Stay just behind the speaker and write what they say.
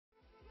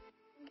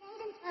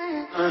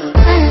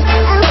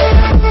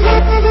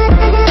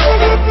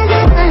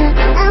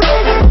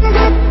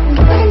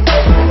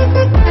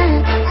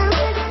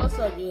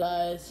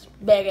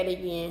back at it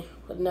again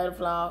with another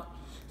vlog.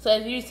 So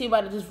as you see by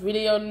this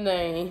video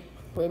name,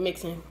 we're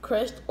mixing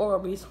crushed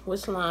Orbeez with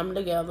slime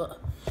together.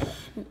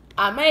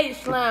 I made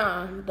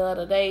slime the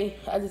other day.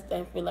 I just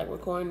didn't feel like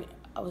recording it.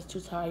 I was too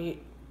tired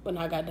when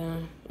I got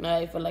done, and I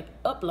didn't feel like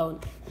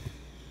uploading.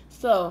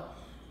 So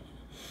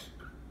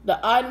the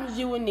items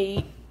you will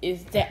need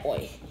is that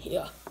way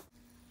here.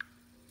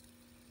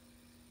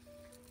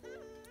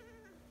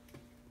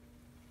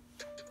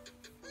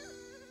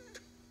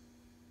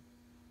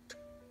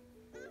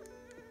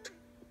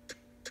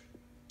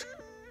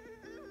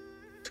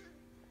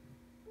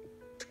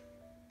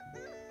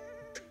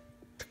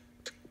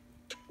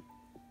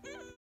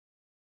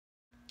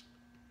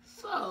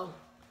 So,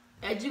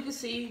 as you can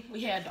see,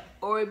 we had the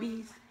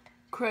Orbeez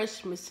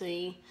crush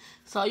machine.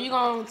 So you're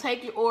gonna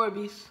take your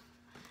Orbeez,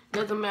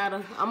 doesn't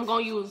matter. I'm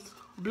gonna use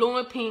blue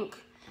and pink,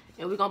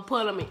 and we're gonna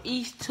put them in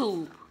each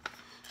tube.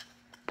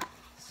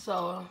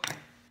 So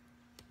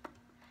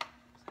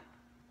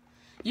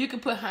you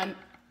can put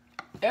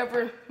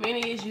however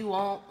many as you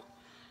want,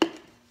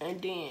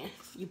 and then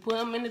you put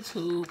them in the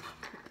tube.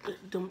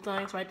 Them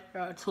things right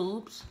there are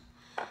tubes.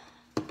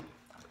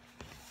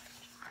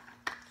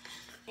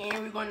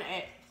 And we're gonna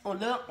add a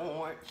little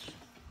orange.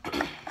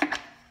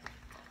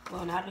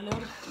 Well, not a little,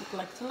 look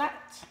like it's a lot.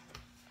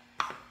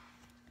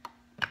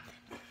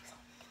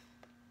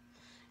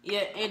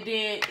 Yeah, and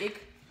then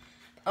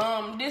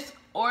this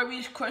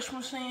Orbeez crush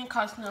machine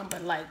costs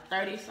nothing like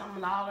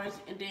 $30-something.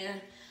 And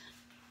then,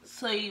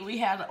 so we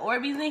have the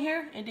Orbeez in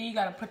here, and then you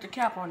gotta put the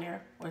cap on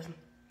there, which is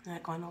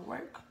not gonna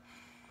work.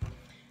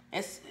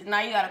 And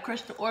now you gotta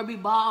crush the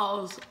Orbeez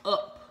balls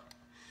up.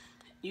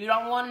 You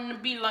don't want them to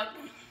be like,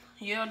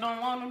 you don't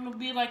want them to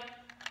be like,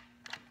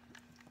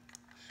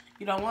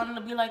 you don't want them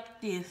to be like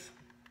this.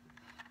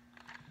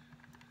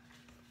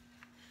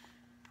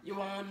 You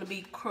want them to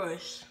be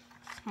crushed,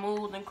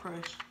 smooth and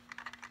crushed.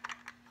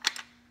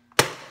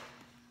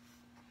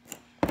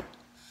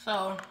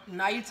 So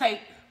now you take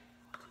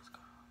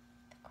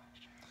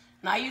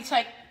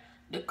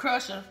the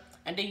crusher,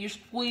 and then you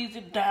squeeze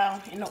it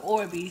down in the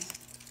Orbeez,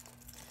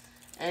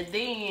 and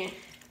then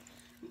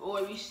the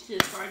Orbeez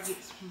should start to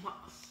get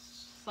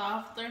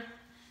softer,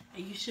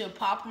 and you should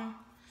pop them.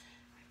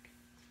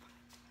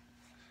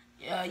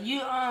 Yeah,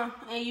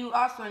 and you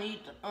also need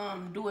to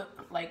do it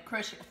like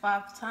crush it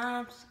 5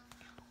 times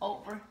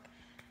over.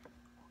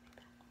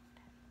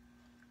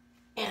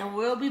 And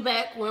we'll be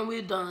back when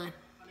we're done.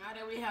 Now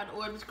that we have the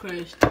Orbeez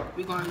crushed,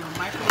 we're going to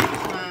microwave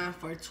the slime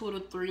for 2 to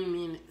 3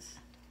 minutes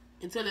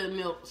until it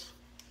melts.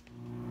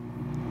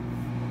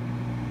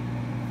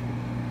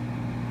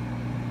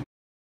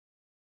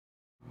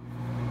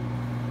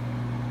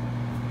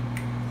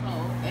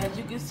 So as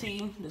you can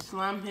see, the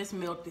slime has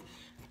melted.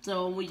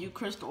 So when you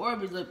crush the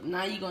Orbeez up,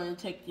 now you're going to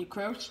take your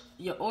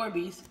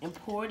Orbeez and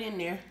pour it in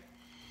there,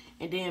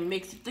 and then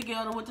mix it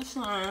together with the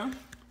slime.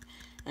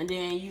 And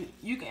then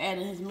you can add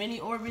as many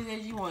Orbeez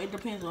as you want. It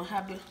depends on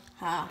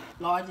how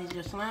large is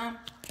your slime.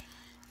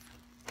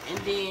 And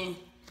then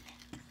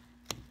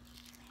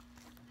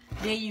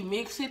you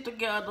mix it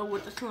together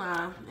with the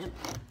slime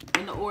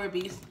and the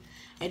Orbeez.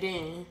 And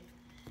then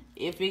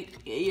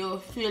you'll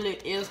feel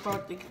it,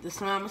 the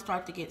slime will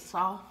start to get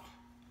soft.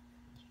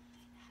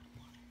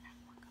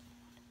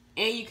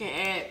 And you can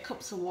add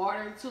cups of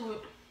water to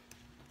it,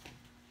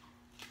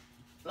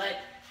 like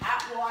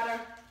hot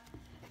water.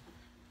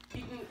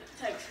 You can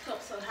take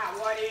cups of hot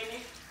water in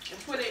it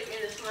and put it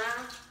in the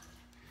slime,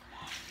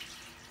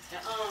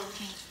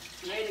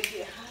 and let it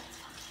get hot.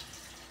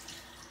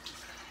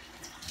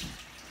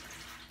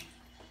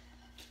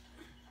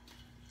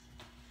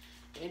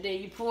 And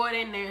then you pour it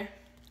in there,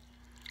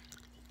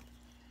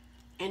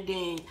 and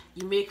then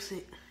you mix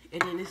it,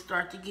 and then it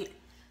starts to get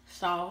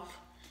soft.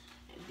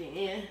 And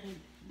then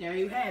there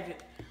you have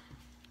it.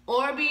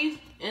 Orbeez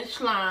and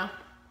slime.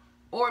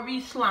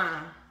 Orbeez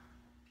slime.